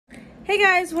Hey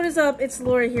guys, what is up? It's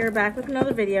Laura here, back with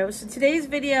another video. So today's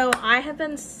video, I have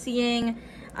been seeing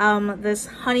this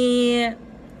honey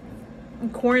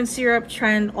corn syrup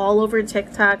trend all over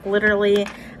TikTok. Literally,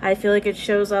 I feel like it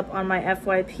shows up on my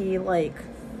FYP like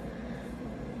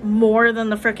more than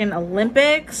the freaking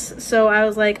Olympics. So I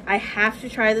was like, I have to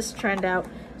try this trend out.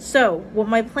 So what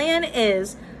my plan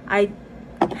is, I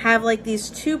have like these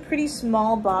two pretty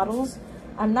small bottles.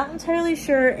 I'm not entirely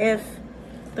sure if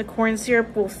the corn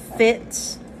syrup will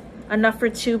fit enough for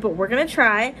two, but we're gonna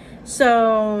try.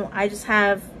 So I just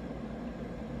have,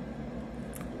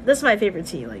 this is my favorite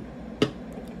tea, like,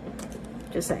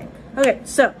 just saying. Okay,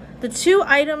 so the two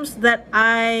items that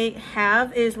I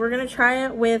have is we're gonna try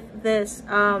it with this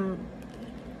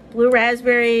Blue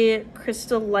Raspberry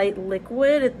Crystal Light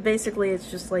Liquid. Basically, it's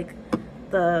just like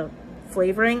the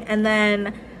flavoring. And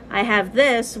then I have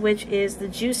this, which is the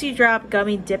Juicy Drop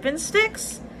Gummy Dippin'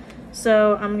 Sticks.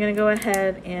 So I'm gonna go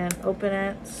ahead and open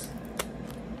it.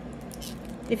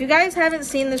 If you guys haven't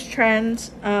seen this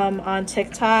trend on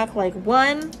TikTok, like,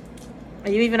 one, are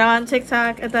you even on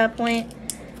TikTok at that point?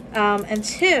 And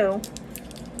two,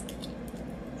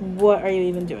 what are you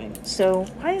even doing? So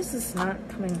why is this not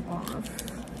coming off?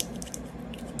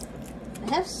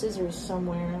 I have scissors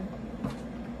somewhere.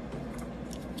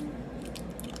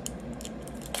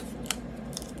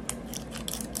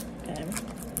 Okay.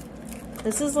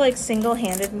 This is like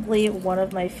single-handedly one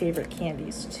of my favorite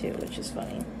candies too, which is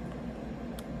funny.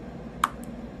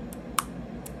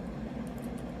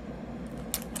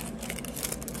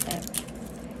 Okay.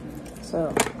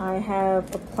 So I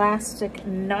have a plastic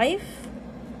knife.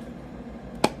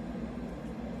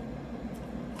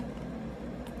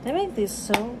 They make these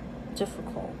so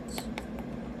difficult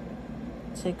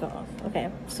to take off. Okay,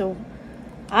 so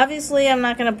obviously, I'm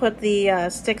not going to put the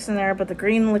sticks in there, but the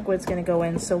green liquid's going to go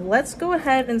in. So let's go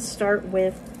ahead and start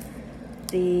with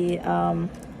the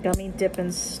gummy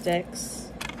dippin' sticks.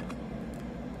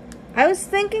 I was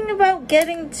thinking about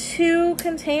getting 2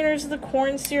 containers of the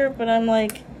corn syrup, but I'm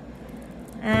like,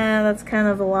 that's kind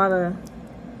of a lot of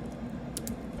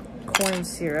corn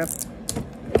syrup.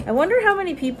 I wonder how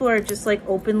many people are just like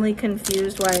openly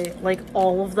confused why like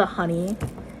all of the honey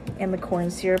and the corn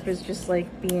syrup is just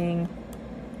like being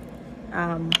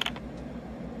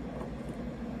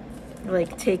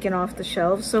like taken off the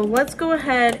shelves. So let's go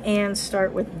ahead and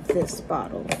start with this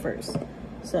bottle first.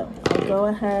 So I'll go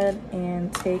ahead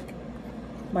and take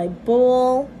my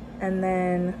bowl and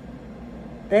then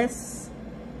this,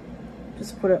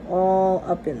 just put it all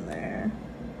up in there.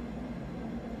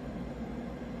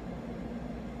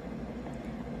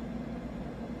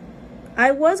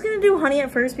 I was gonna do honey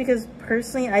at first because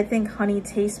personally I think honey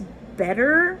tastes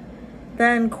better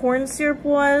than corn syrup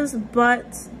was,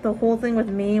 but the whole thing with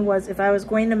me was if I was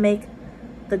going to make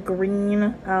the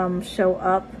green show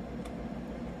up,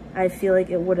 I feel like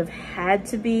it would have had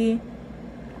to be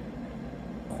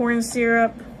corn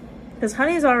syrup because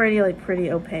honey is already like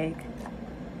pretty opaque.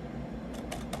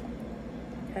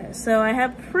 Okay, so I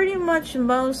have pretty much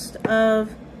most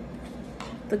of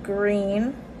the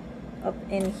green up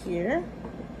in here.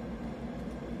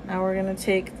 Now we're gonna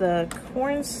take the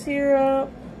corn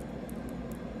syrup.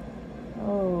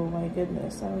 Oh my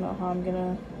goodness, I don't know how I'm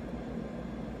gonna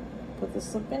put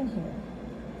this up in here.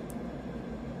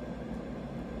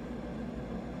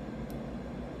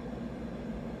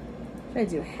 Should I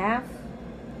do half?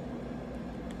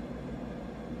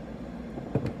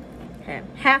 Okay,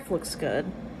 half looks good.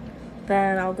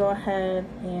 Then I'll go ahead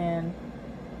and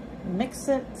mix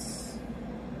it.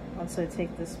 Once I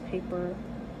take this paper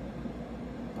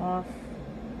off.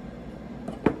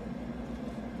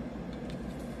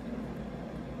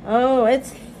 Oh,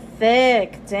 it's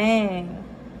thick, dang.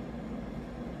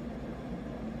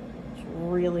 It's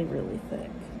really, really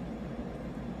thick.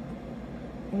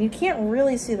 And you can't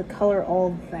really see the color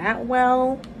all that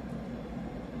well.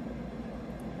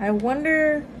 I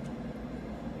wonder,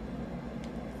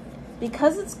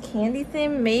 because it's candy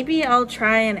themed, maybe I'll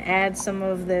try and add some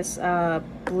of this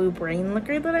blue brain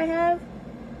liquor that I have.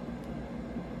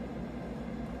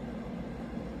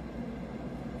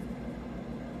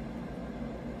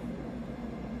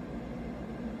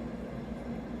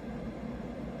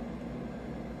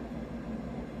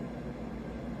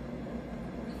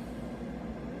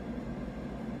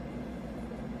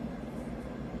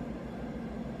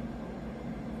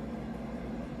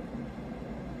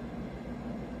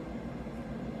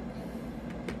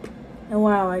 Oh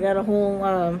wow, I got a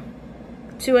whole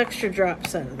 2 extra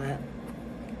drops out of that.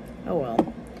 Oh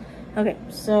well. Okay,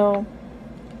 so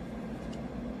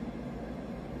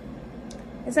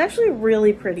it's actually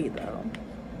really pretty though.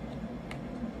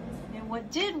 what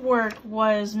did work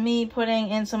was me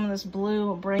putting in some of this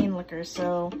blue brain liquor.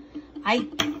 So I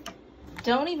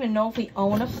don't even know if we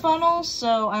own a funnel,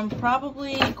 so I'm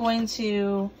probably going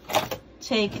to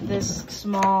take this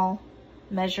small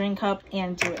measuring cup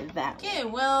and do it that way. Okay,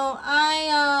 well,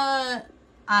 I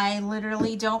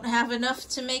literally don't have enough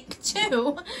to make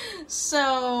two.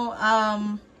 So,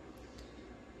 I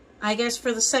guess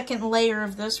for the second layer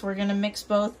of this, we're gonna mix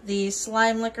both the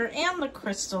slime liquor and the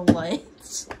Crystal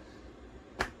Lights.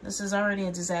 This is already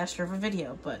a disaster of a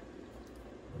video, but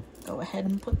go ahead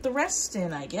and put the rest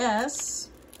in, I guess.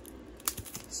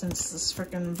 Since this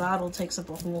freaking bottle takes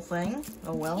up a whole thing.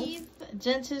 Oh well. Teeth,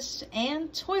 dentist,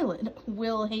 and toilet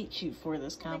will hate you for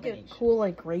this combination. Make a cool,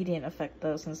 like, gradient effect,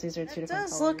 though, since these are two different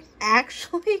colors. It does look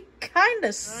actually kind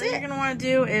of sick. What you're gonna want to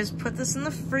do is put this in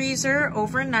the freezer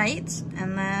overnight,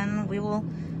 and then we will...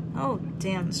 Oh,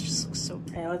 damn, this just looks so...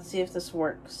 Okay, let's see if this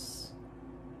works.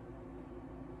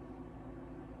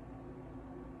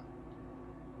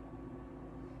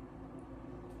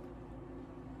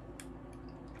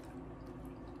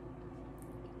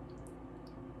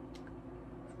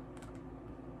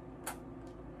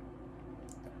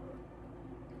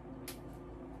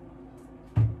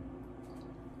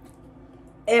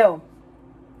 Ew.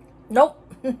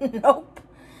 Nope. Nope.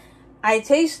 I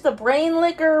taste the brain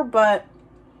liquor, but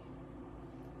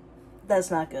that's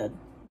not good.